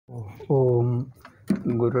ओम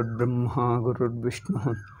गुरुर्ब्रह्मा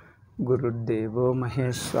गुरुर्विष्णु गुरुर्देवो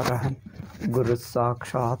महेश्वरः गुरुः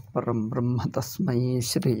साक्षात् परं ब्रह्म तस्मै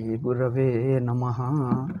श्री गुरवे नमः।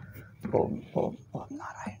 Om Om Om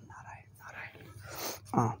Narayan Narayan Narayan.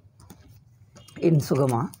 In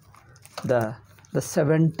Sugama, the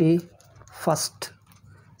 71st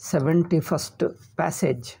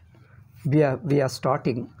passage we are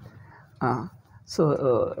starting.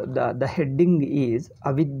 The heading is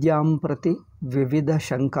Avidyam Prati Vividha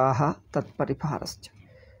Shankaha Tat Pariparascha.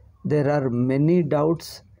 There are many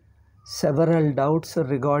doubts, several doubts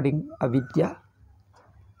regarding avidya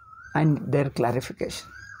and their clarification,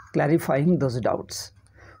 clarifying those doubts.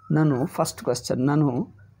 Nanu, first question, Nanu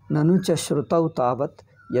cha shrutau tavat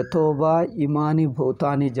yato va imani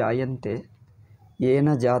bhutani jayante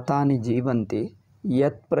yena jatani jivanti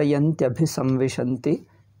yat prayantyabhisamvishanti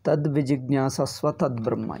tad vijignyasasva tad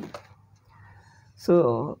brahma.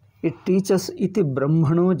 So it teaches iti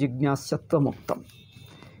brahmano jignasyatva muktam.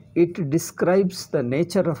 It describes the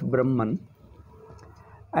nature of Brahman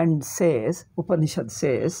and says, Upanishad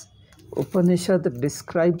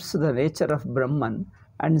describes the nature of Brahman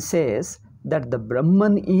and says that the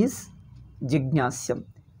Brahman is jignasyam,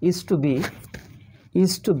 is to be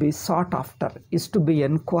sought after, is to be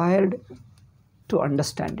inquired to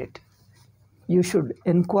understand it. You should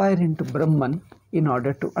inquire into Brahman in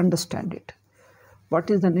order to understand it. What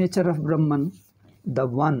is the nature of Brahman? The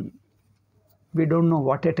one. We don't know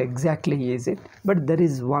what it exactly is, but there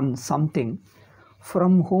is one, something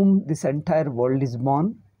from whom this entire world is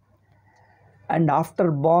born, and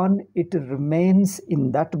after born it remains in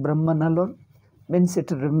that Brahman alone, means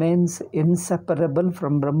it remains inseparable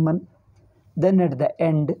from Brahman. Then at the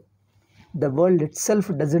end, the world itself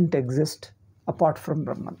doesn't exist apart from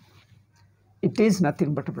Brahman. It is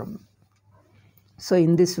nothing but Brahman. So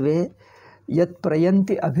in this way, yat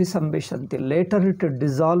prayanti abhisambhishanti, later it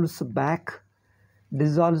dissolves back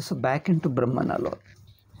into Brahman alone,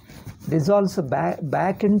 dissolves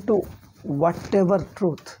back into whatever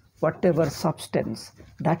truth, whatever substance,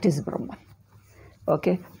 that is Brahman.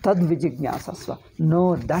 Okay, tad vijignyasasva,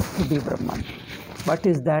 know that to be Brahman. What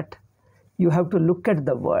is that? You have to look at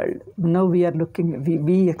the world. Now we are looking,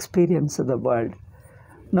 we experience the world.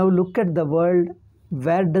 Now look at the world.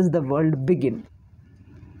 Where does the world begin?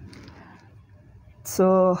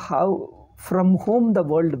 So from whom the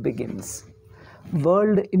world begins?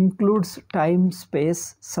 World includes time,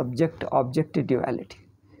 space, subject, object, duality.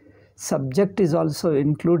 Subject is also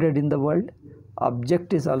included in the world.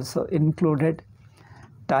 Object is also included.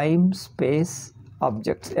 Time, space,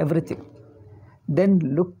 objects, everything. Then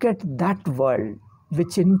look at that world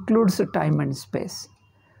which includes time and space.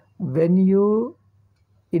 When you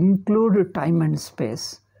include time and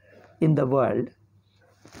space in the world,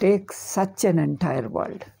 take such an entire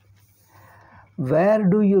world. Where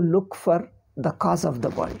do you look for the cause of the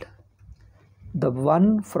world? The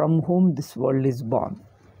one from whom this world is born.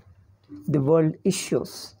 The world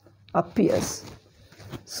issues, appears.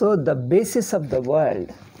 So the basis of the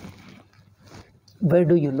world, where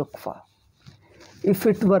do you look for? If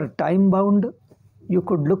it were time bound, you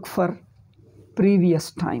could look for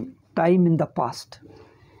previous time in the past.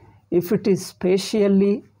 If it is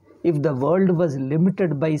spatially, if the world was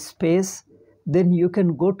limited by space, then you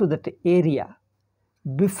can go to that area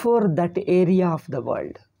before that area of the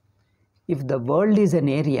world. If the world is an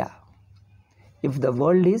area, if the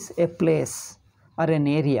world is a place or an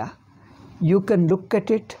area, you can look at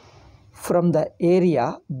it from the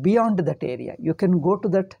area beyond that area. You can go to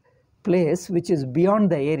that place which is beyond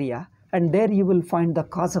the area, and there you will find the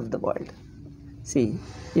cause of the world. See,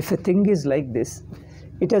 if a thing is like this,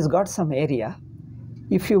 it has got some area.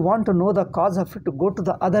 If you want to know the cause of it, go to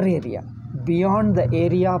the other area, beyond the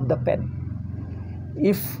area of the pen.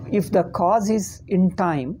 If the cause is in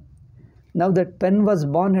time, now that pen was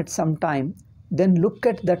born at some time, then look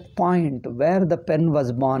at that point where the pen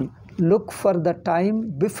was born. Look for the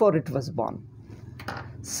time before it was born.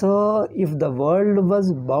 So if the world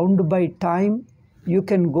was bound by time, you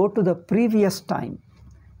can go to the previous time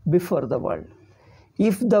before the world.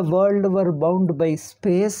 If the world were bound by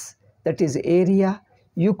space, that is area,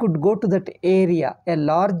 you could go to that area, a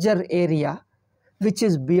larger area, which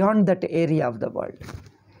is beyond that area of the world.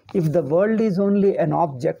 If the world is only an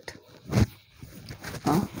object,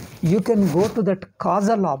 you can go to that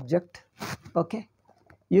causal object, okay?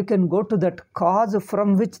 You can go to that cause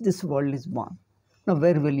from which this world is born. Now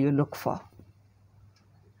where will you look for?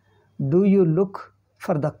 Do you look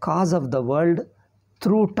for the cause of the world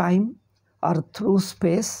through time or through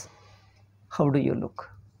space? How do you look?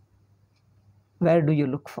 Where do you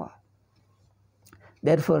look for?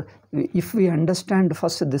 Therefore, if we understand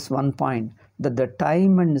first this one point, that the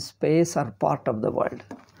time and space are part of the world.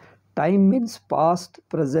 Time means past,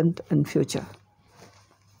 present and future.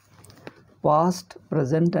 Past,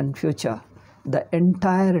 present and future. The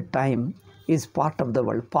entire time is part of the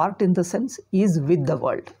world. Part in the sense is with the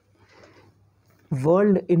world.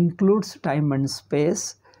 World includes time and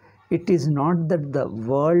space. It is not that the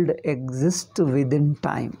world exists within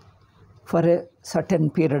time for a certain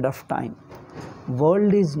period of time.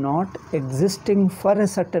 World is not existing for a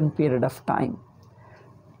certain period of time.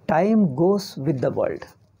 Time goes with the world.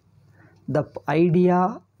 The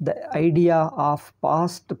idea of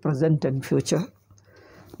past, present and future,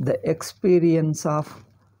 the experience of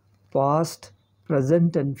past,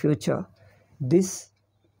 present and future, this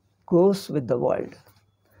goes with the world.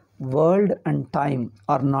 World and time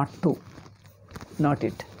are not two. Not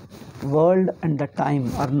it. World and the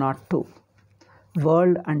time are not two.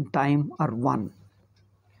 World and time are one.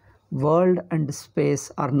 World and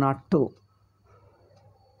space are not two.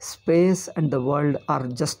 Space and the world are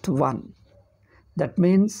just one. That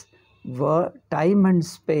means time and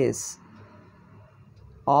space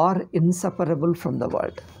are inseparable from the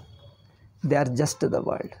world. They are just the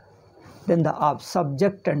world. Then the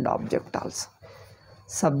subject and object also.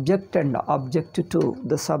 Subject and object too.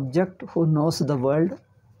 The subject who knows the world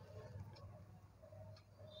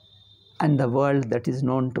and the world that is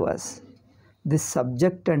known to us. This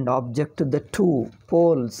subject and object, the two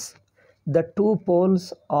poles. The two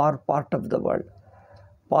poles are part of the world.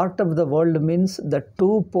 Part of the world means the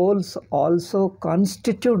two poles also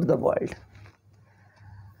constitute the world.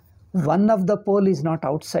 One of the pole is not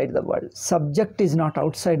outside the world. Subject is not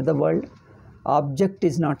outside the world. Object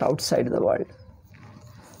is not outside the world.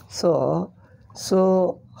 So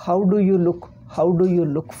how do you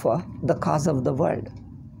look for the cause of the world?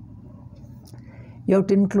 You have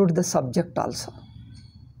to include the subject also.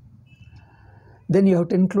 Then you have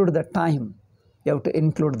to include the time. You have to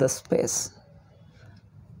include the space.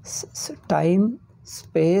 Time,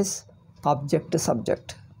 space, object,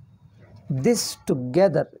 subject. This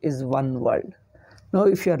together is one world. Now,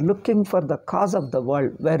 if you are looking for the cause of the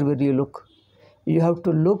world, where will you look? You have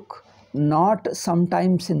to look not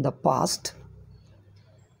sometimes in the past,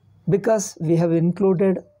 because we have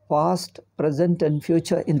included past, present and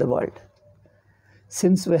future in the world.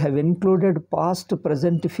 Since we have included past,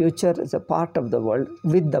 present, future as a part of the world,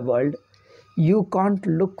 with the world, you can't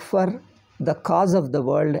look for the cause of the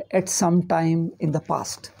world at some time in the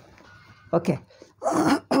past. Okay.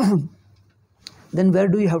 Then where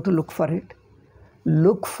do you have to look for it?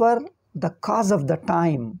 Look for the cause of the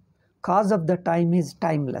time. Cause of the time is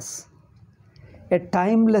timeless. A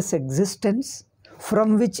timeless existence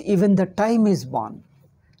from which even the time is born.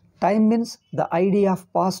 Time means the idea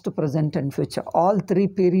of past, present and future. All three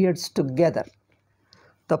periods together.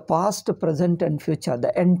 The past, present and future.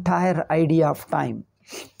 The entire idea of time.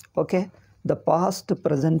 Okay? The past,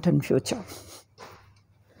 present and future.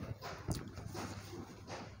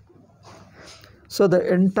 So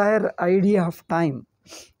the entire idea of time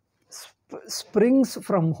springs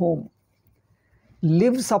from whom?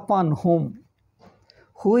 Lives upon whom?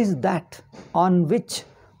 Who is that upon which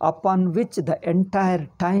the entire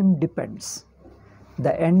time depends?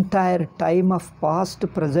 The entire time of past,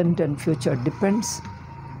 present and future depends.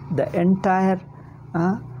 The entire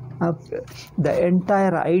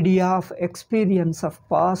idea of experience of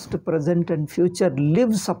past, present and future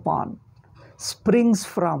lives upon, springs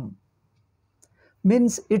from,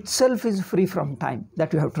 means itself is free from time.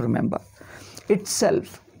 That you have to remember.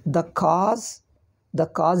 Itself, the cause, the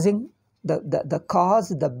causing, the cause,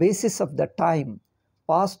 the basis of the time,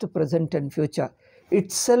 past, present and future,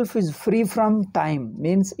 itself is free from time,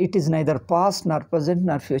 means it is neither past nor present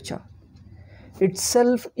nor future.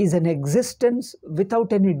 Itself is an existence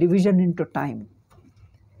without any division into time.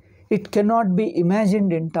 It cannot be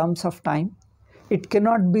imagined in terms of time. It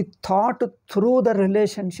cannot be thought through the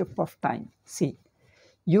relationship of time. See,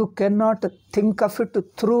 you cannot think of it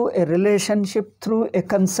through a relationship, through a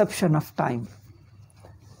conception of time.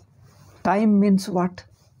 Time means what?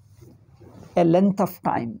 A length of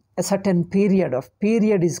time, a certain period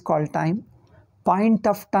is called time. Point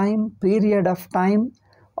of time, period of time,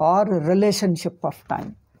 or relationship of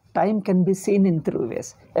time. Time can be seen in three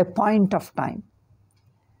ways. A point of time,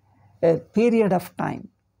 a period of time.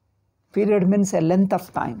 Period means a length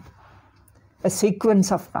of time, a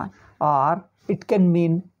sequence of time, or it can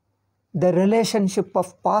mean the relationship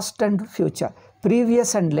of past and future,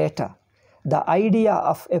 previous and later, the idea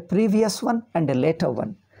of a previous one and a later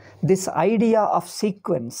one. This idea of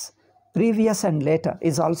sequence, previous and later,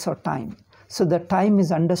 is also time. So the time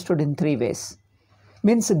is understood in three ways.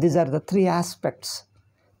 Means these are the three aspects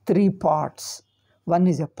three parts. One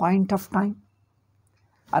is a point of time,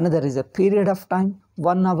 another is a period of time,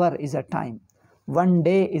 1 hour is a time, 1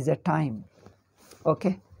 day is a time.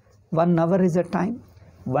 Okay, 1 hour is a time,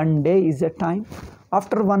 1 day is a time.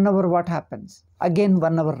 After 1 hour, what happens? Again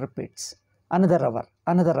 1 hour repeats, another hour,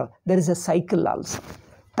 another hour. There is a cycle also.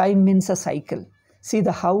 Time means a cycle. See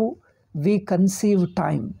how we conceive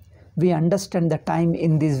time. We understand the time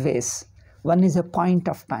in these ways. One is a point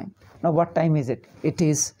of time. Now what time is it? It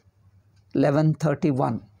is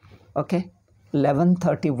 11:31. Okay,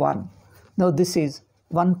 11:31. Now this is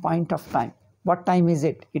one point of time. What time is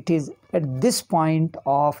it? It is at this point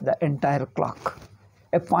of the entire clock.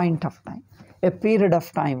 A point of time. A period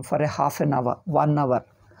of time for a half an hour, 1 hour,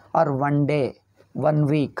 or 1 day, 1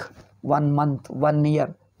 week, 1 month, 1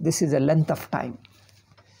 year. This is a length of time.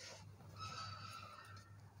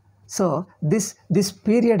 So this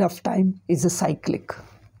period of time is a cyclic,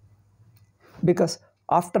 because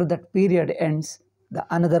after that period ends, the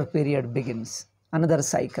another period begins, another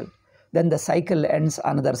cycle. Then the cycle ends,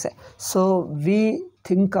 another cycle. So we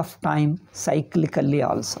think of time cyclically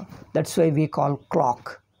also. That's why we call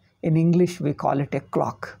clock. In English, we call it a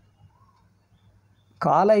clock.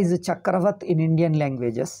 Kala is a chakravat in Indian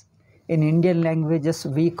languages. In Indian languages,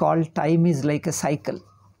 we call time is like a cycle.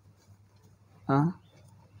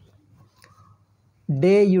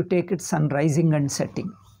 Day, you take it sun rising and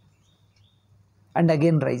setting, and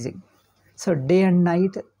again rising. So day and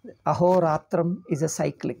night, ahoratram is a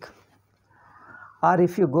cyclic. Or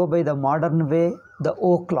if you go by the modern way, the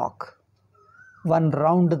O clock. One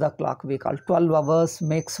round the clock we call. 12 hours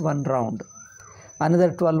makes one round.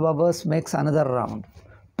 Another 12 hours makes another round.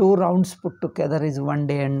 2 rounds put together is 1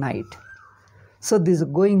 day and night. So this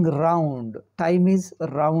going round, time is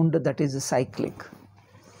round, that is cyclic.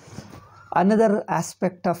 Another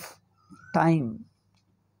aspect of time,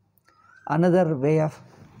 another way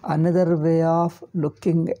of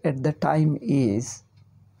looking at the time is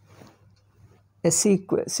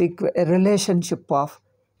a relationship of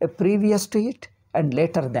a previous to it and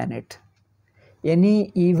later than it.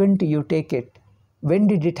 Any event you take it, when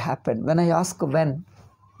did it happen? When I ask when,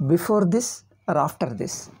 before this or after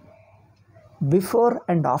this? Before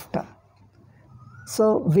and after.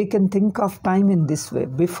 So we can think of time in this way,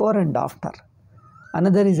 before and after.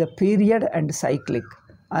 Another is a period and cyclic.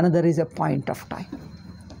 Another is a point of time.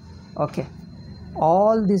 Okay.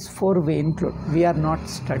 All these 4 we include. We are not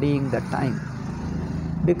studying the time,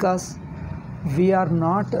 because we are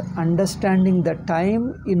not understanding the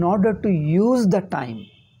time in order to use the time.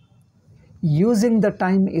 Using the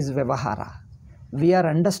time is vyavahara. We are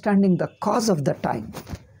understanding the cause of the time.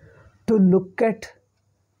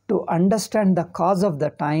 To understand the cause of the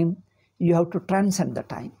time, you have to transcend the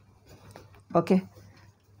time. Okay?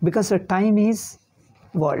 Because the time is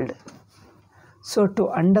world. So to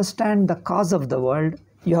understand the cause of the world,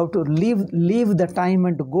 you have to leave the time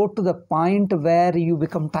and go to the point where you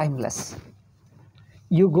become timeless.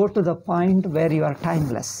 You go to the point where you are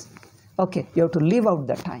timeless. Okay, you have to leave out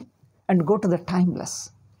the time and go to the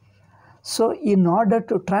timeless. So in order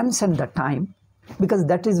to transcend the time, because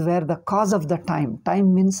that is where the cause of the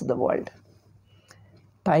time means the world.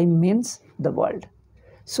 Time means the world.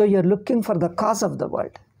 So you're looking for the cause of the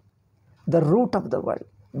world, the root of the world,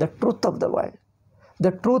 the truth of the world.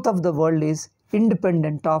 The truth of the world is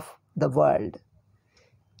independent of the world.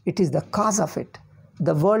 It is the cause of it.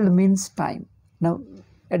 The world means time. Now,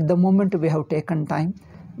 at the moment we have taken time,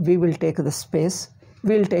 we will take the space,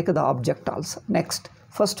 we will take the object also. Next,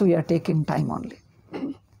 first we are taking time only.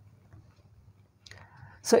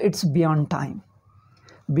 So it's beyond time.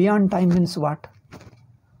 Beyond time means what?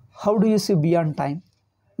 How do you see beyond time?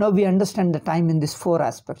 Now we understand the time in these 4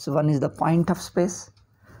 aspects. One is the point of space,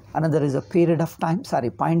 another is a period of time,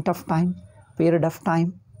 point of time, period of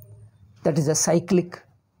time, that is a cyclic,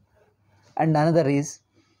 and another is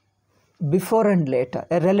before and later,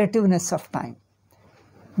 a relativeness of time.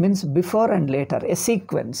 Means before and later, a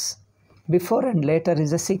sequence. Before and later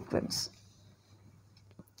is a sequence.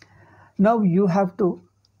 Now you have to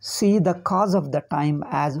see the cause of the time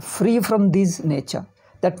as free from this nature.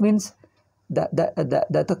 That means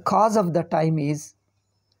the cause of the time is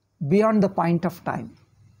beyond the point of time,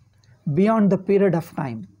 beyond the period of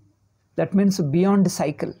time. That means beyond the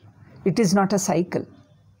cycle. It is not a cycle.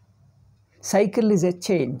 Cycle is a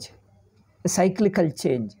change, a cyclical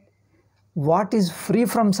change. What is free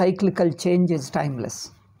from cyclical change is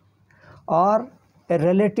timeless, or a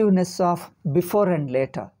relativeness of before and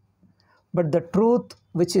later. But the truth,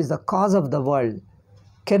 which is the cause of the world,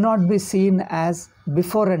 cannot be seen as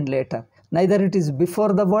before and later. Neither it is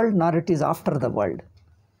before the world, nor it is after the world.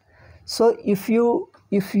 So if you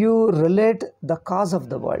if you relate the cause of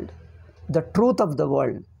the world, the truth of the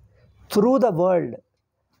world, through the world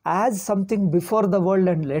as something before the world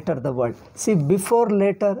and later the world. See, before,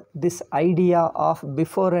 later, this idea of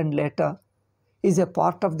before and later is a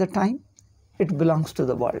part of the time. It belongs to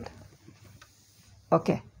the world.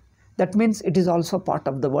 Okay. That means it is also part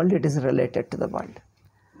of the world. It is related to the world.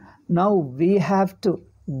 Now we have to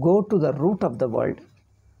go to the root of the world,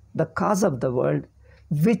 the cause of the world,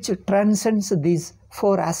 which transcends these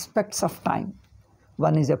four aspects of time.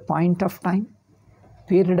 One is a point of time,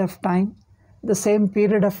 period of time. The same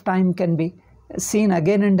period of time can be seen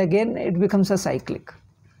again and again. It becomes a cyclic.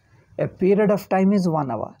 A period of time is 1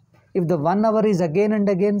 hour. If the 1 hour is again and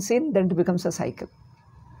again seen, then it becomes a cycle.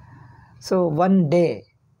 So one day,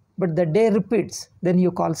 but the day repeats, then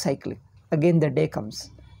you call cyclic. Again the day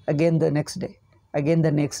comes, again the next day, again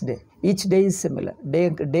the next day. Each day is similar.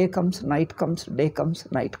 Day comes, night comes, day comes,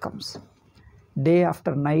 night comes. Day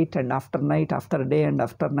after night and after night, after day and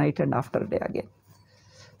after night and after day again.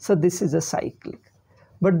 So this is a cyclic.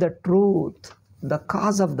 But the truth, the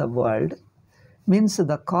cause of the world, means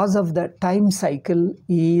the cause of the time cycle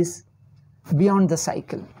is beyond the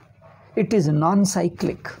cycle. It is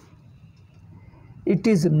non-cyclic. It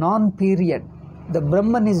is non-period. The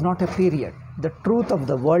Brahman is not a period. The truth of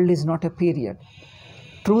the world is not a period.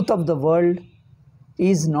 Truth of the world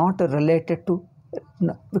is not related to,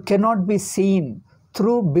 cannot be seen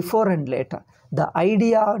through before and later. The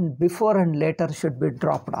idea before and later should be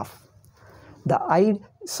dropped off.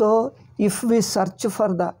 So if we search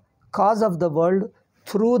for the cause of the world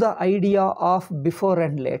through the idea of before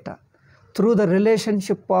and later, through the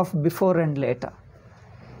relationship of before and later,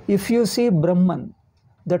 if you see Brahman,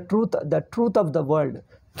 the truth of the world,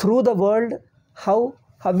 through the world, how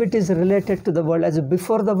it is related to the world, as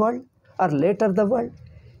before the world or later the world.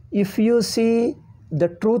 If you see the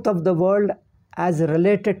truth of the world as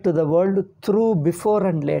related to the world through before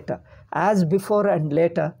and later, as before and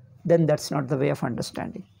later, then that's not the way of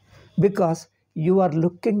understanding. Because you are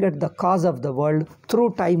looking at the cause of the world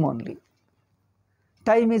through time only.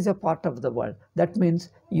 Time is a part of the world. That means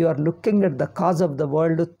you are looking at the cause of the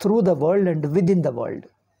world through the world and within the world.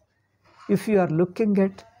 If you are looking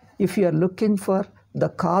for the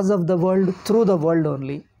cause of the world through the world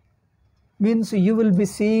only, means you will be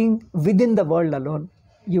seeing within the world alone.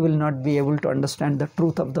 You will not be able to understand the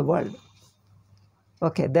truth of the world.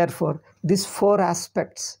 Okay, therefore, these four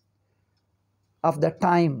aspects of the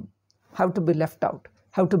time have to be left out,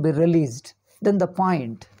 have to be released. Then the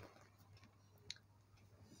point.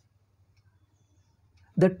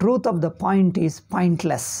 The truth of the point is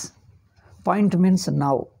pointless. Point means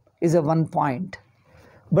now, is a one point.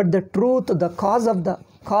 But the truth, the cause of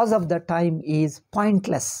the time is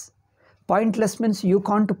pointless. Pointless means you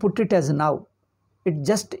can't put it as now.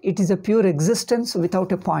 It is a pure existence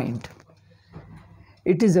without a point.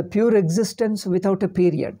 It is a pure existence without a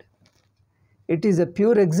period. It is a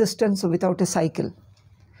pure existence without a cycle.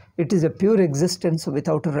 It is a pure existence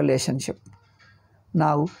without a relationship.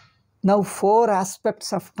 Now four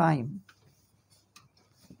aspects of time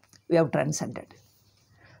we have transcended.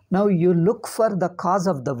 Now you look for the cause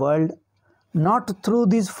of the world not through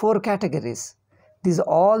these four categories.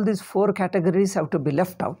 All these four categories have to be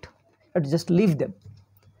left out. Just leave them.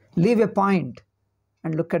 Leave a point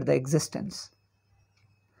and look at the existence.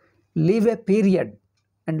 Leave a period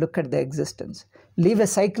and look at the existence. Leave a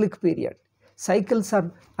cyclic period. Cycles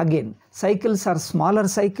are smaller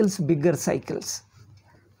cycles, bigger cycles.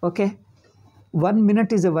 Okay? 1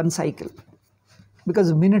 minute is a one cycle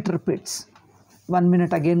because minute repeats. 1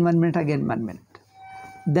 minute again, 1 minute again, 1 minute.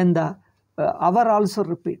 Then the hour also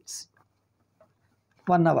repeats.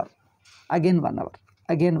 1 hour, again 1 hour,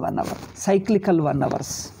 again 1 hour. Cyclical 1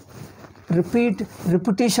 hours.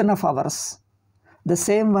 Repetition of hours. The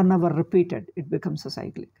same 1 hour repeated, it becomes a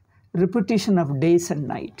cyclic. Repetition of days and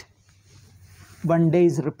night. 1 day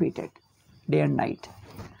is repeated, day and night.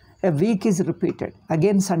 A week is repeated.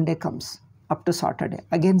 Again Sunday comes, up to Saturday.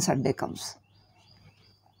 Again Sunday comes.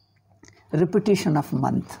 Repetition of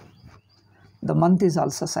month. The month is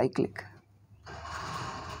also cyclic.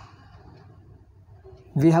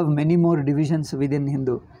 We have many more divisions within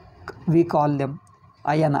Hindu. We call them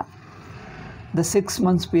Ayana. The 6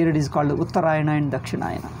 months period is called Uttarayana and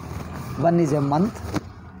Dakshinayana. One is a month,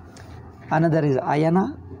 another is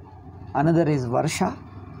Ayana, another is Varsha,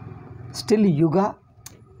 still Yuga,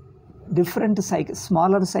 different cycles,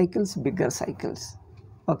 smaller cycles, bigger cycles.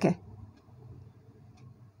 Okay.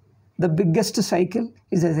 The biggest cycle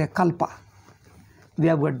is as a Kalpa. We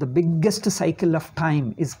have got the biggest cycle of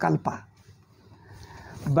time is Kalpa.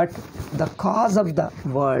 But the cause of the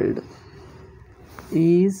world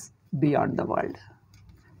is beyond the world.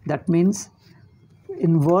 That means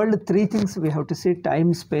in world, three things we have to see: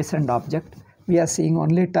 time, space and object. We are seeing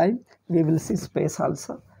only time, we will see space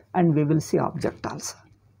also, and we will see object also.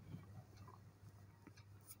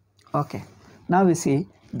 Okay, now we see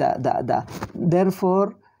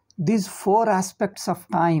therefore these four aspects of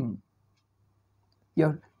time.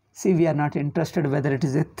 See, we are not interested whether it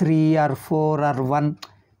is a 3 or 4 or 1.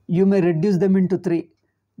 You may reduce them into 3.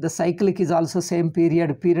 The cyclic is also same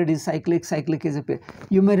period. Period is cyclic. Cyclic is a period.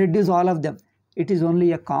 You may reduce all of them. It is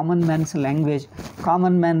only a common man's language.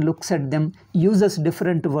 Common man looks at them, uses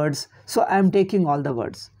different words. So I am taking all the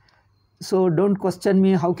words. So don't question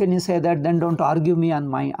me. How can you say that? Then don't argue me on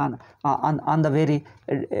my on the very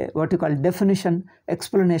what you call definition,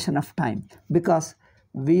 explanation of time, because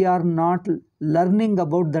we are not learning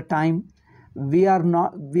about the time. We are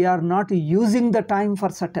not using the time for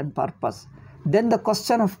certain purpose. Then the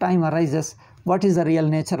question of time arises: what is the real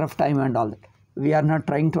nature of time and all that? We are not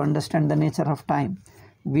trying to understand the nature of time.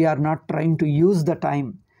 We are not trying to use the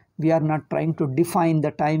time. We are not trying to define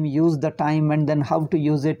the time, use the time, and then how to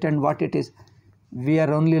use it and what it is. We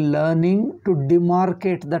are only learning to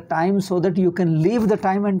demarcate the time so that you can leave the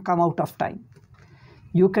time and come out of time.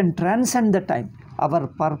 You can transcend the time. Our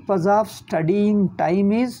purpose of studying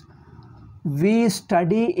time is we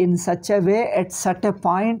study in such a way, at such a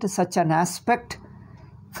point, such an aspect,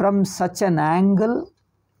 from such an angle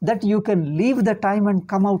that you can leave the time and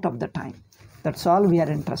come out of the time. That's all we are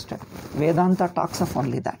interested. Vedanta talks of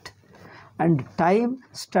only that. And time,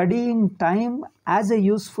 studying time as a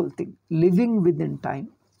useful thing, living within time,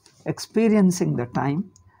 experiencing the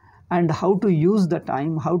time, and how to use the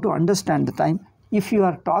time, how to understand the time. If you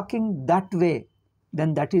are talking that way,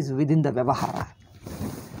 then that is within the Vyavahara.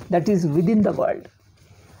 That is within the world.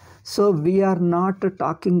 So we are not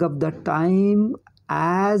talking of the time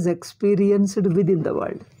as experienced within the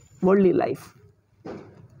world, worldly life.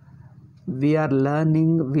 We are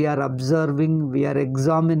learning, we are observing, we are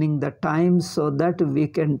examining the time so that we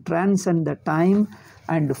can transcend the time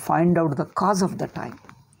and find out the cause of the time.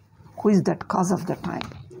 Who is that cause of the time?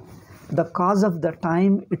 The cause of the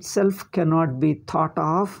time itself cannot be thought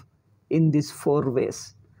of in these 4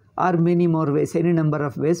 ways, or many more ways, any number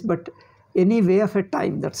of ways, but any way of a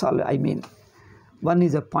time, that's all I mean. One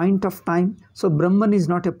is a point of time. So Brahman is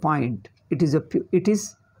not a point, it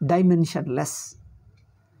is dimensionless.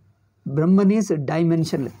 Brahman is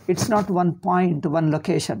dimensionless. It's not one point, one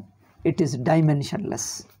location. It is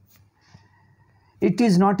dimensionless. It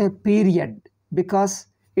is not a period because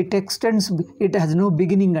it extends, it has no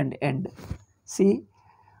beginning and end. See,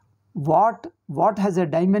 what has a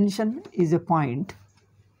dimension is a point.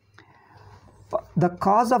 The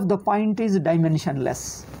cause of the point is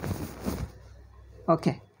dimensionless.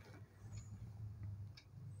 Okay.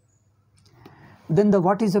 Then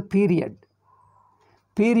what is a period?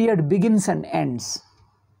 Period begins and ends.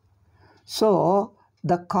 So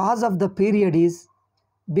the cause of the period is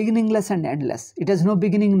beginningless and endless. It has no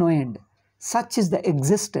beginning, no end. Such is the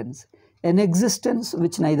existence. An existence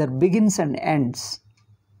which neither begins and ends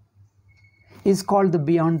is called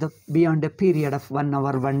beyond a period of 1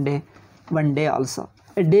 hour, 1 day, 1 day also.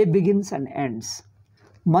 A day begins and ends.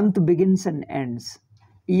 Month begins and ends.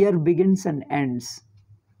 Year begins and ends.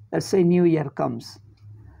 Let's say New Year comes.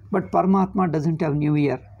 But Paramatma doesn't have New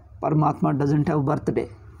Year. Paramatma doesn't have birthday.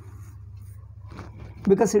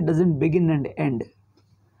 Because it doesn't begin and end.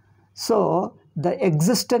 So the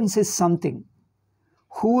existence is something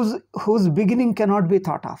whose beginning cannot be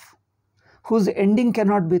thought of, whose ending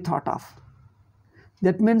cannot be thought of.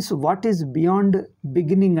 That means what is beyond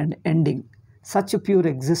beginning and ending, such a pure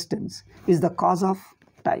existence, is the cause of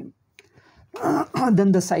time.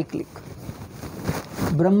 Then the cyclic.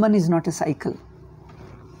 Brahman is not a cycle,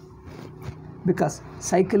 because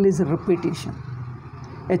cycle is a repetition.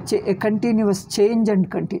 A continuous change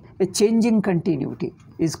and a changing continuity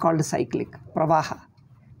is called cyclic. Pravaha.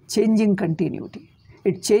 Changing continuity.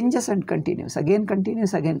 It changes and continues. Again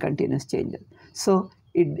continues, changes. So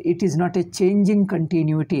it is not a changing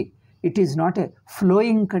continuity. It is not a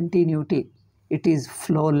flowing continuity. It is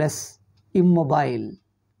flowless, immobile.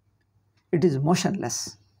 It is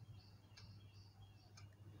motionless.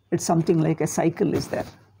 It's something like a cycle is there.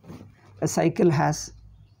 A cycle has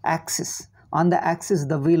axis. On the axis,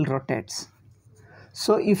 the wheel rotates.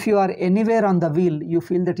 So if you are anywhere on the wheel, you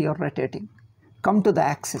feel that you are rotating. Come to the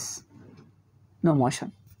axis. No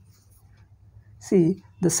motion. See,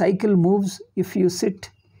 the cycle moves if you sit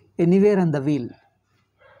anywhere on the wheel.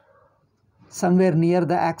 Somewhere near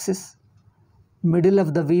the axis, middle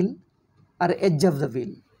of the wheel, or edge of the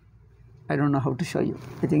wheel. I don't know how to show you.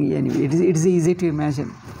 I think anyway, it is easy to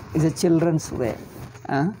imagine. It's a children's way.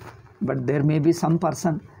 But there may be some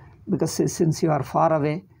person because since you are far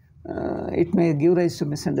away, it may give rise to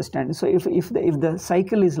misunderstanding. So if the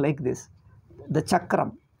cycle is like this, the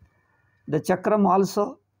chakram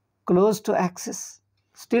also close to axis,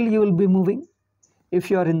 still you will be moving. If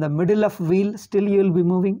you are in the middle of wheel, still you will be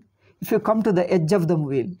moving. If you come to the edge of the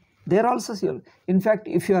wheel, there also you will. In fact,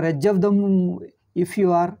 if you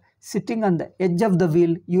are sitting on the edge of the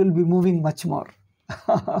wheel, you will be moving much more.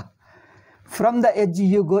 From the edge,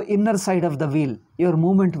 you go inner side of the wheel, your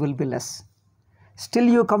movement will be less. Still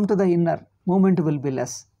you come to the inner, movement will be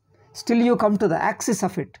less. Still you come to the axis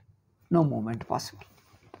of it, no movement possible.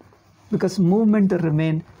 Because movement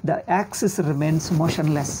remains, the axis remains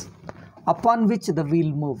motionless, upon which the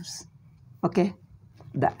wheel moves. Okay?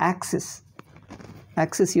 The axis, I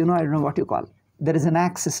don't know what you call. There is an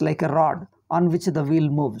axis like a rod on which the wheel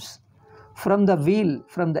moves. From the wheel,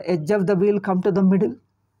 from the edge of the wheel, come to the middle,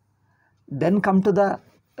 then come to the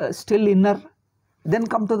still inner, then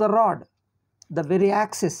come to the rod, the very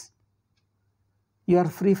axis. You are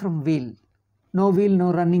free from wheel. No wheel,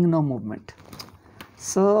 no running, no movement.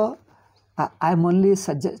 So, I am only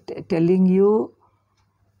telling you,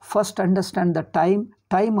 first understand the time.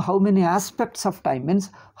 Time, how many aspects of time,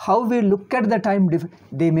 means how we look at the time.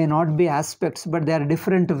 They may not be aspects, but they are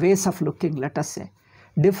different ways of looking, let us say.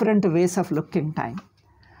 Different ways of looking time.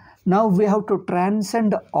 Now we have to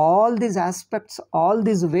transcend all these aspects, all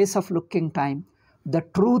these ways of looking time. The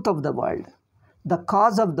truth of the world, the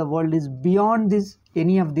cause of the world is beyond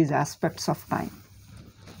any of these aspects of time.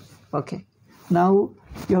 Okay. Now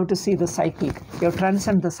you have to see the cycle. You have to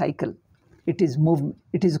transcend the cycle. It is movement.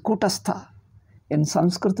 It is kutastha. In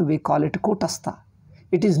Sanskrit we call it kutastha.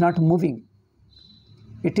 It is not moving.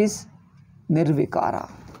 It is nirvikara,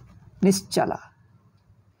 nischala.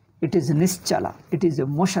 It is nischala. It is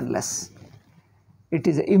motionless. It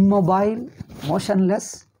is immobile,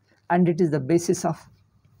 motionless, and it is the basis of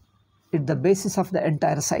the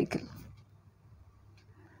entire cycle.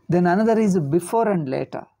 Then another is before and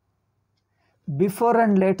later. Before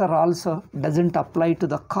and later also doesn't apply to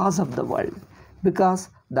the cause of the world, because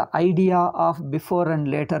the idea of before and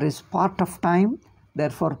later is part of time,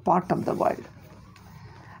 therefore part of the world.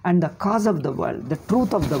 And the cause of the world, the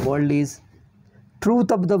truth of the world is,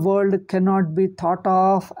 truth of the world cannot be thought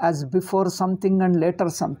of as before something and later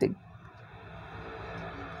something.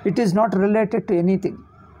 It is not related to anything.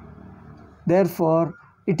 Therefore,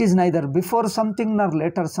 it is neither before something nor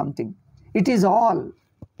later something. It is all.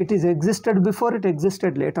 It is existed before, it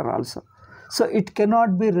existed later also. So it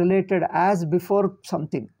cannot be related as before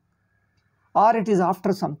something, or it is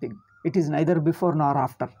after something. It is neither before nor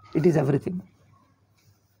after. It is everything.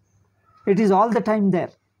 It is all the time there.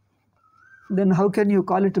 Then how can you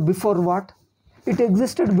call it before what? It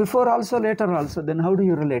existed before also, later also. Then how do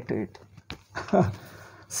you relate to it?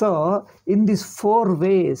 So in these four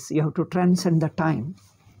ways you have to transcend the time.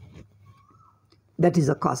 That is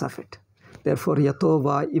the cause of it. Therefore, yato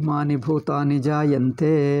va imani bhutani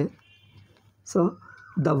jayante. So,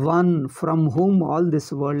 the one from whom all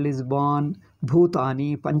this world is born,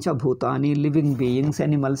 bhutani, pancha bhutani, living beings,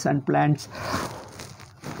 animals and plants,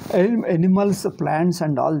 animals, plants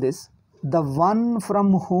and all this, the one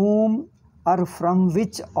from whom or from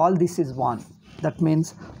which all this is born. That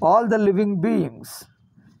means all the living beings,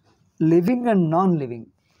 living and non-living,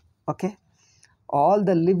 okay? All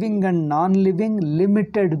the living and non-living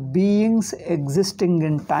limited beings existing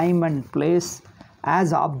in time and place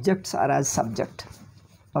as objects or as subject,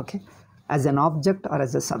 okay, as an object or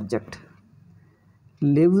as a subject,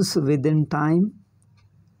 lives within time,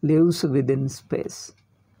 lives within space.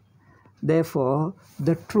 Therefore,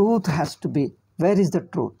 the truth has to be, where is the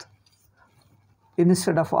truth?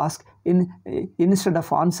 Instead of answering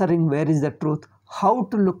where is the truth, how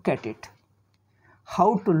to look at it,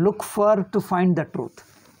 how to look for to find the truth.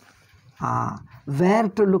 Where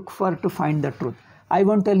to look for to find the truth. I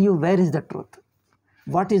won't tell you where is the truth.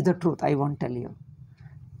 What is the truth? I won't tell you.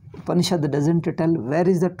 Upanishad doesn't tell where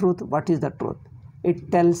is the truth, what is the truth.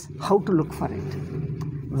 It tells how to look for it,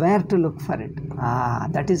 where to look for it.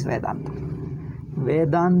 That is Vedanta.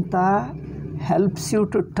 Vedanta helps you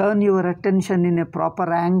to turn your attention in a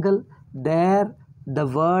proper angle. There, the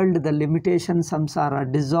world, the limitation, samsara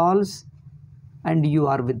dissolves, and you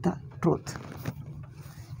are with the truth.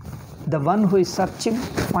 The one who is searching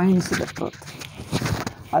finds the truth.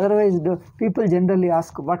 Otherwise, the people generally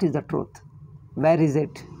ask, what is the truth? Where is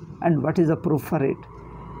it? And what is the proof for it?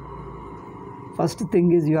 First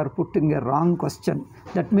thing is you are putting a wrong question.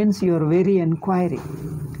 That means you are very inquiry.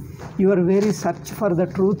 You are very search for the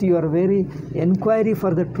truth. You are very inquiry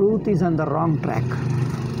for the truth is on the wrong track.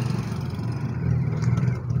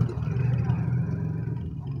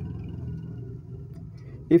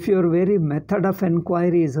 If your very method of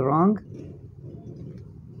inquiry is wrong,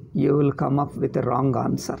 you will come up with a wrong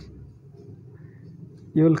answer.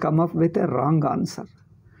 You will come up with a wrong answer.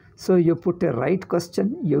 So you put a right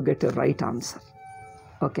question, you get a right answer.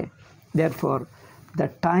 Okay. Therefore, the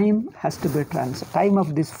time has to be time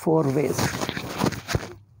of these four ways.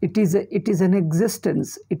 It is an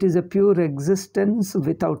existence. It is a pure existence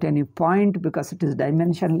without any point because it is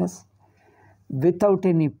dimensionless. Without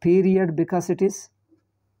any period because it is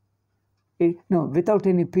without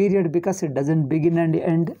any period because it doesn't begin and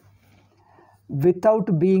end.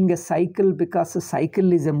 Without being a cycle because a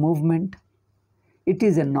cycle is a movement. It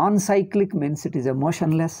is a non-cyclic, means it is a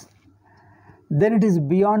motionless. Then it is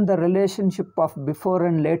beyond the relationship of before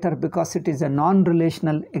and later because it is a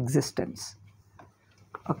non-relational existence.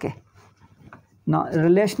 Okay. Now,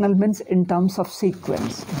 relational means in terms of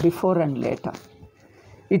sequence, before and later.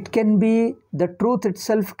 It can be, the truth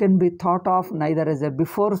itself can be thought of neither as a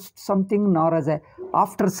before something nor as a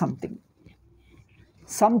after something.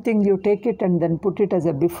 Something you take it and then put it as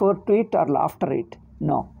a before to it or after it.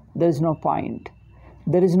 No, there is no point.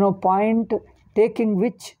 There is no point taking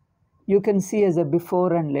which you can see as a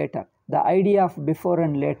before and later. The idea of before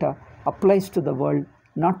and later applies to the world,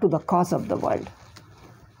 not to the cause of the world.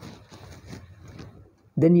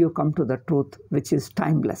 Then you come to the truth, which is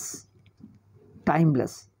timeless.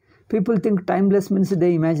 Timeless. People think timeless means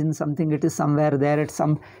they imagine something, it is somewhere there at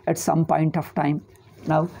some point of time.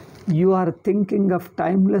 Now, you are thinking of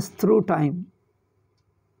timeless through time.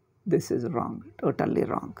 This is wrong, totally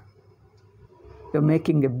wrong. You're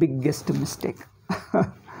making a biggest mistake.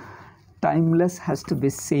 Timeless has to be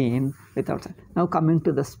seen without. Now coming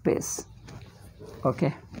to the space.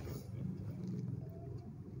 Okay.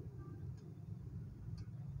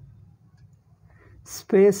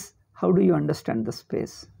 Space, how do you understand the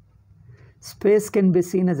space? Space can be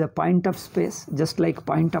seen as a point of space, just like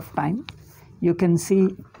point of time. You can see,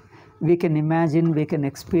 we can imagine, we can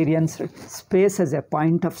experience space as a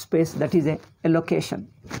point of space, that is a location.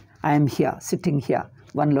 I am here, sitting here,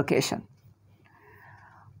 one location.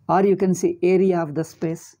 Or you can see area of the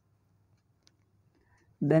space.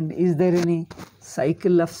 Then is there any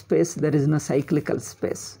cycle of space? There is no cyclical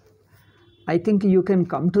space. I think you can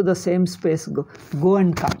come to the same space, go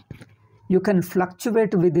and come. You can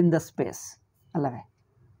fluctuate within the space.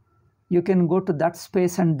 You can go to that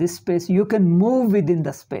space and this space. You can move within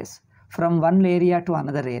the space from one area to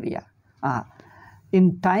another area.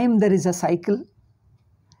 In time there is a cycle.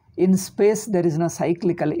 In space there is no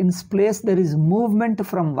cyclical. In space there is movement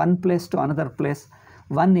from one place to another place,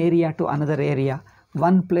 one area to another area,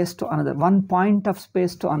 one place to another, one point of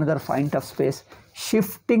space to another point of space.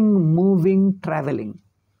 Shifting, moving, traveling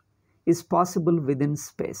is possible within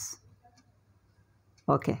space.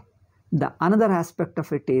 Okay. The another aspect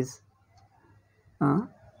of it is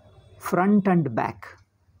front and back,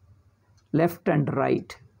 left and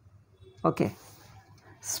right. Okay.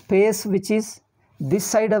 Space, which is this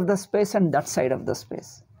side of the space and that side of the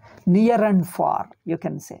space. Near and far, you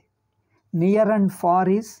can say. Near and far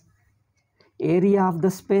is area of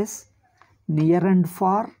the space. Near and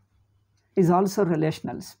far is also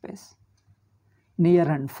relational space. Near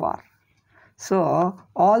and far. So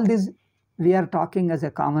all these we are talking as a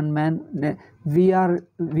common man. We are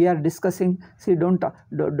discussing. See, don't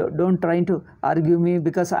try to argue me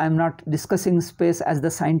because I am not discussing space as the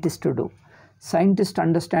scientist to do. Scientist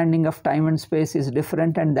understanding of time and space is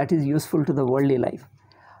different, and that is useful to the worldly life.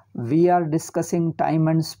 We are discussing time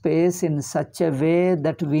and space in such a way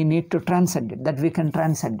that we need to transcend it, that we can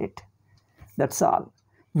transcend it. That's all.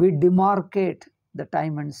 We demarcate the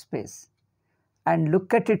time and space and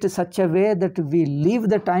look at it in such a way that we leave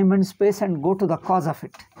the time and space and go to the cause of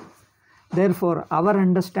it. Therefore, our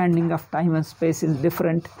understanding of time and space is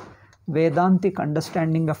different. Vedantic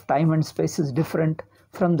understanding of time and space is different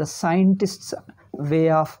from the scientist's way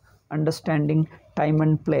of understanding time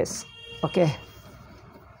and place. Okay?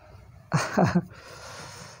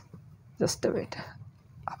 Just a wait.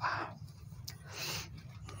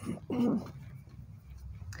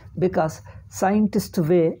 Because scientist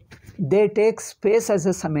way, they take space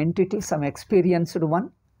as some entity, some experienced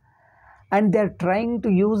one, and they're trying to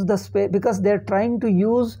use the space because they're trying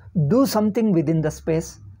to do something within the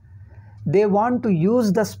space. They want to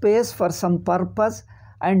use the space for some purpose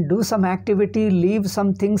and do some activity, leave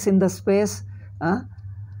some things in the space.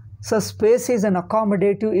 So space is an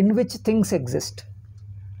accommodative in which things exist.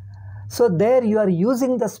 So there you are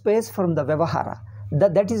using the space from the Vyavahara.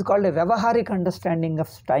 That is called a Vyavaharic understanding of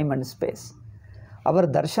time and space. Our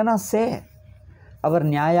darshanas say, our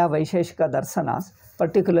Nyaya Vaisheshika darsanas,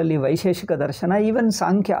 particularly Vaisheshika darshana, even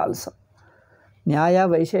Sankhya also, Nyaya,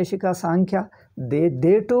 Vaisheshika, Sankhya,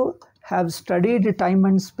 they too have studied time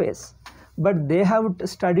and space. But they have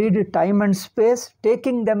studied time and space,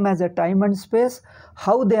 taking them as a time and space,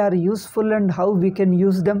 how they are useful and how we can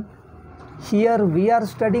use them. Here we are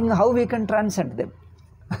studying how we can transcend them.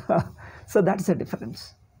 So that's the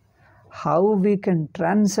difference. How we can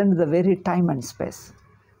transcend the very time and space.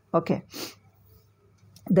 Okay.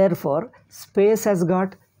 Therefore, space has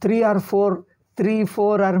got 3 or 4, 3,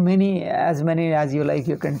 4 or many as you like,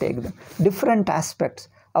 you can take them. Different aspects.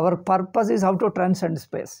 Our purpose is how to transcend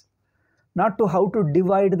space. Not to how to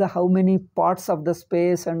divide the how many parts of the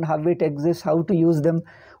space and how it exists, how to use them,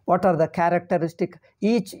 what are the characteristic,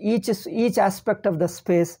 each aspect of the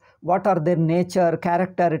space, what are their nature,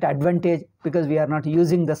 character, advantage, because we are not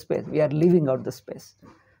using the space, we are leaving out the space.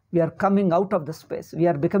 We are coming out of the space, we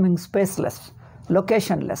are becoming spaceless,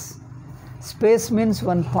 locationless. Space means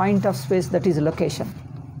one point of space, that is location.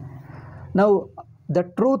 Now,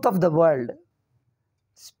 the truth of the world,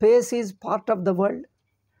 space is part of the world.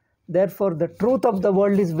 Therefore, the truth of the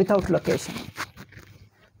world is without location.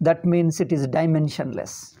 That means it is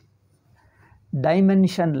dimensionless.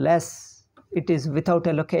 Dimensionless, it is without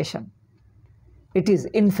a location. It is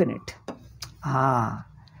infinite.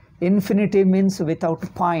 Infinity means without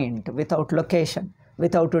point, without location,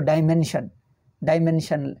 without a dimension.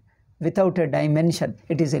 Without a dimension,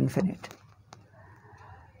 it is infinite.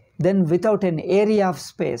 Then without an area of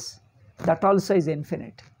space, that also is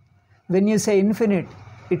infinite. When you say infinite,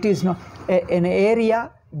 it is not, an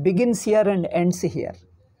area begins here and ends here.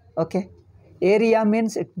 Okay? Area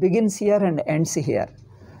means it begins here and ends here.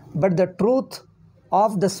 But the truth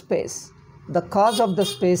of the space, the cause of the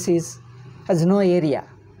space has no area.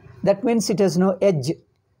 That means it has no edge.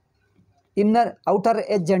 Outer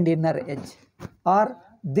edge and inner edge. Or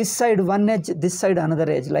this side one edge, this side another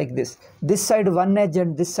edge, like this. This side one edge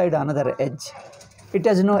and this side another edge. It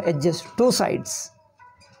has no edges, two sides.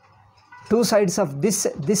 Two sides of this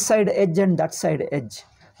side edge and that side edge.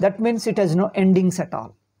 That means it has no endings at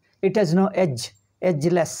all. It has no edge,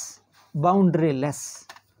 edgeless, boundaryless.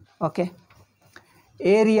 Okay?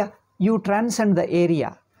 Area, you transcend the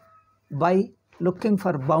area by looking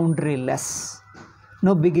for boundaryless.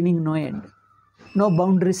 No beginning, no end. No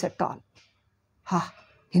boundaries at all.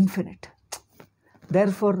 Infinite.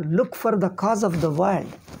 Therefore, look for the cause of the world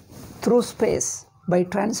through space by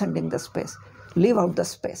transcending the space. Leave out the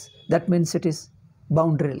space. That means it is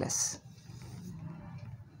boundaryless.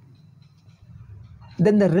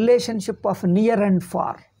 Then the relationship of near and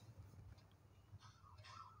far.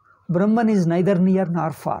 Brahman is neither near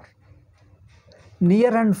nor far.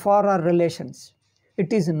 Near and far are relations.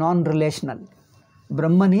 It is non-relational.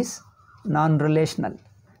 Brahman is non-relational,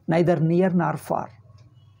 neither near nor far.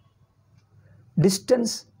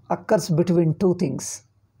 Distance occurs between two things,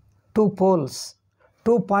 two poles,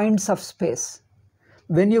 2 points of space.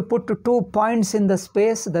 When you put 2 points in the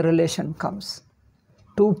space, the relation comes.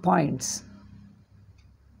 2 points.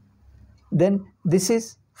 Then this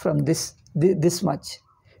is from this much.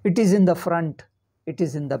 It is in the front, it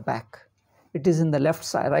is in the back. It is in the left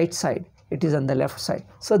side, right side, it is on the left side.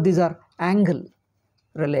 So these are angle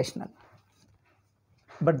relational.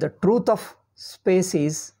 But the truth of space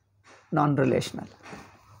is non-relational.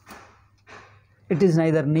 It is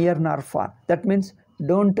neither near nor far. That means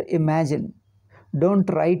don't imagine, don't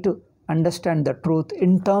try to understand the truth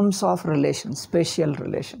in terms of relation, spatial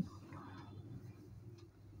relation.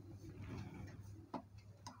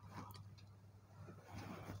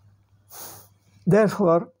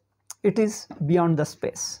 Therefore, it is beyond the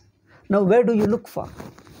space. Now, where do you look for?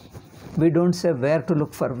 We don't say where to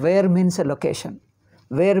look for. Where means a location.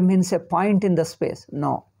 Where means a point in the space.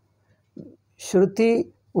 No.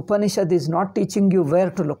 Shruti Upanishad is not teaching you where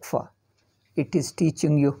to look for. It is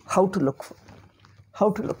teaching you how to look for,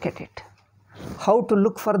 how to look at it, how to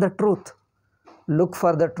look for the truth. Look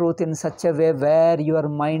for the truth in such a way where your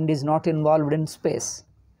mind is not involved in space.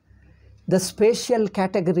 The spatial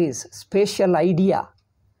categories, spatial idea,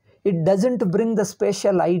 it doesn't bring the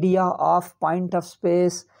spatial idea of point of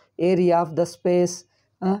space, area of the space,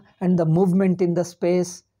 and the movement in the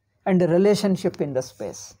space, and the relationship in the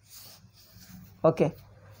space. Okay,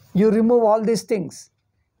 you remove all these things.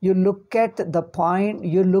 You look at the point,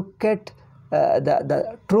 you look at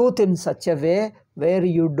the truth in such a way where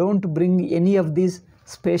you don't bring any of these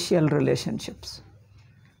spatial relationships.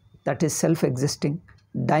 That is self-existing,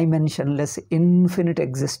 dimensionless, infinite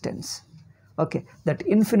existence. Okay, that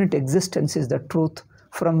infinite existence is the truth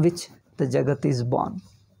from which the Jagat is born.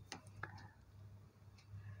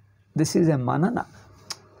 This is a manana.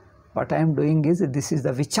 What I am doing is, this is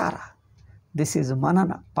the vichara. This is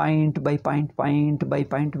manana, point by point, point by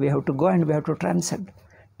point. We have to go and we have to transcend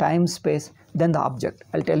time, space, then the object.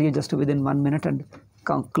 I'll tell you just within 1 minute and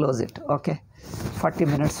close it. Okay, 40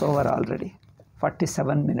 minutes over already,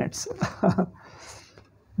 47 minutes.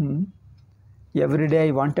 Every day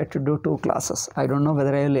I wanted to do 2 classes. I don't know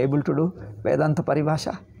whether I will be able to do Vedanta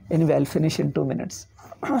Paribhasha. Anyway, I'll finish in 2 minutes.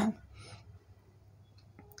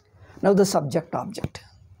 Now the subject object.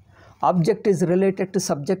 Object is related to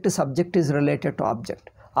subject, subject is related to object.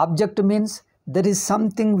 Object means there is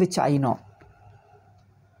something which I know.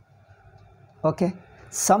 Okay,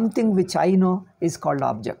 something which I know is called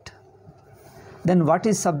object. Then what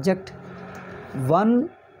is subject? The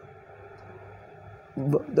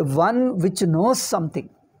one which knows something.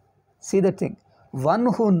 See the thing.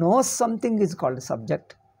 One who knows something is called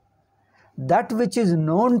subject. That which is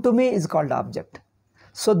known to me is called object.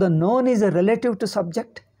 So the known is a relative to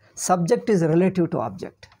subject. Subject is relative to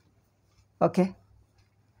object. Okay.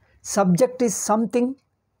 Subject is something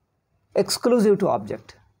exclusive to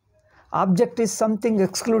object. Object is something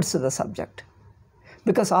excludes the subject.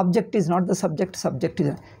 Because object is not the subject, subject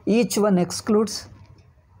is. Each one excludes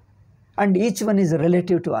and each one is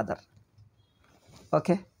relative to other.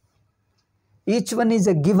 Okay. Each one is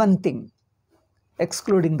a given thing,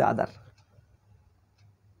 excluding the other.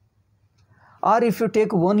 Or if you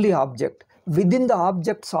take only object, within the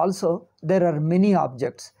objects also there are many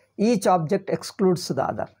objects. Each object excludes the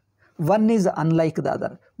other. One is unlike the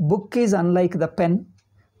other. Book is unlike the pen.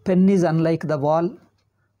 Pen is unlike the wall.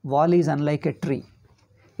 Wall is unlike a tree.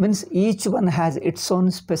 Means each one has its own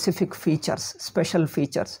specific features, special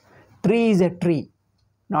features. Tree is a tree,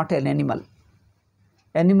 not an animal.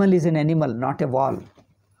 Animal is an animal, not a wall.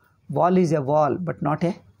 Wall is a wall, but not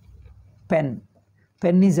a pen.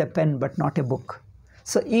 Pen is a pen, but not a book.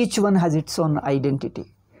 So each one has its own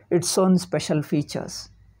identity, its own special features.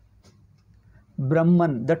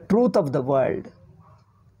 Brahman, the truth of the world,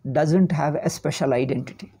 doesn't have a special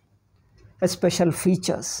identity, a special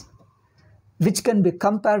features, which can be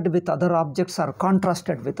compared with other objects or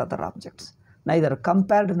contrasted with other objects. Neither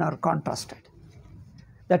compared nor contrasted.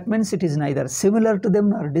 That means it is neither similar to them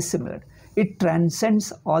nor dissimilar. It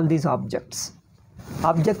transcends all these objects.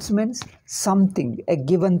 Objects means something, a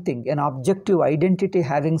given thing, an objective identity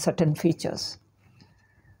having certain features.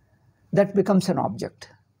 That becomes an object.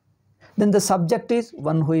 Then the subject is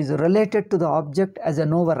one who is related to the object as a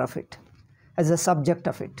knower of it, as a subject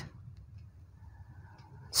of it.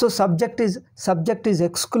 So subject is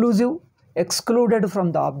exclusive, excluded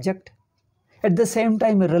from the object, at the same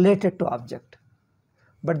time related to object.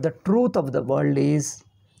 But the truth of the world is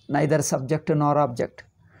neither subject nor object.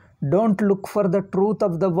 Don't look for the truth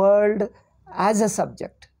of the world as a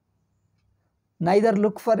subject. Neither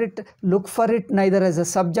look for it neither as a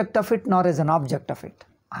subject of it nor as an object of it.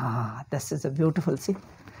 This is a beautiful, see.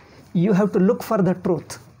 You have to look for the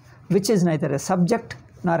truth, which is neither a subject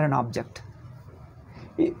nor an object.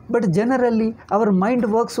 But generally, our mind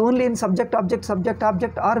works only in subject, object,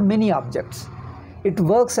 or many objects. It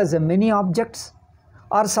works as a many objects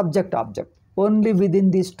or subject, object. Only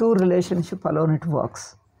within these two relationships alone it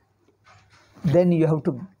works. Then you have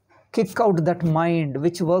to kick out that mind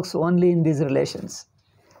which works only in these relations.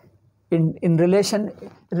 In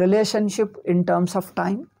relationship in terms of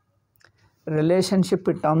time, relationship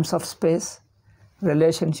in terms of space,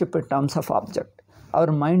 relationship in terms of object.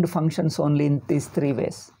 Our mind functions only in these 3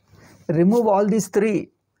 ways. Remove all these 3.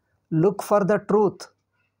 Look for the truth,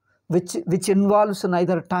 which involves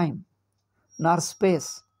neither time, nor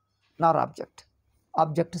space, nor object.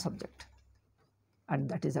 Object, subject. And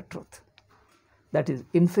that is the truth. That is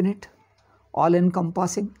infinite,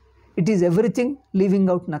 all-encompassing. It is everything, leaving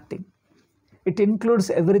out nothing. It includes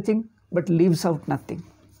everything, but leaves out nothing.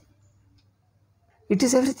 It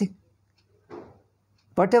is everything.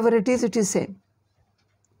 Whatever it is same.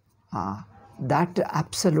 That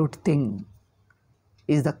absolute thing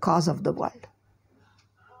is the cause of the world.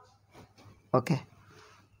 Okay.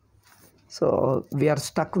 So we are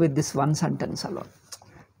stuck with this one sentence alone.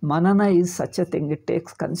 Manana is such a thing, it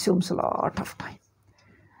consumes a lot of time.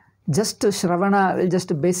 Just Shravana,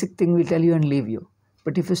 just a basic thing will tell you and leave you.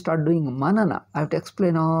 But if you start doing manana, I have to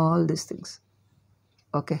explain all these things.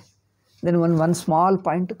 Okay. Then one small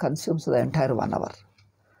point consumes the entire 1 hour.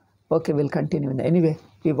 Okay, we'll continue. Anyway,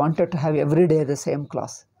 we wanted to have every day the same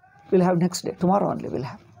class. We'll have next day. Tomorrow only we'll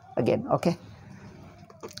have again. Okay.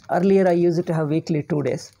 Earlier I used to have weekly 2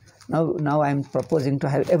 days. Now I am proposing to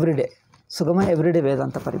have every day. Sugama everyday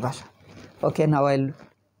Vedanta Paribhasha. Okay, now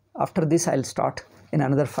after this I'll start in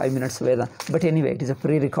another 5 minutes Vedanta. But anyway, it is a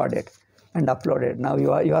pre-recorded and uploaded. Now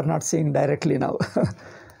you are not seeing directly now.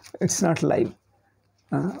 It's not live.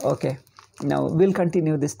 Okay. Now we'll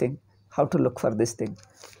continue this thing, how to look for this thing.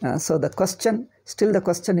 So the question, still the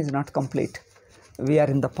question is not complete. We are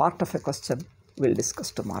in the part of a question. We'll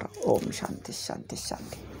discuss tomorrow. Om Shanti Shanti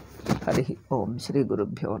Shanti. Harihi Om Shri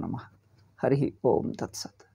Gurubhyo Namah. Harihi Om Tat Sat.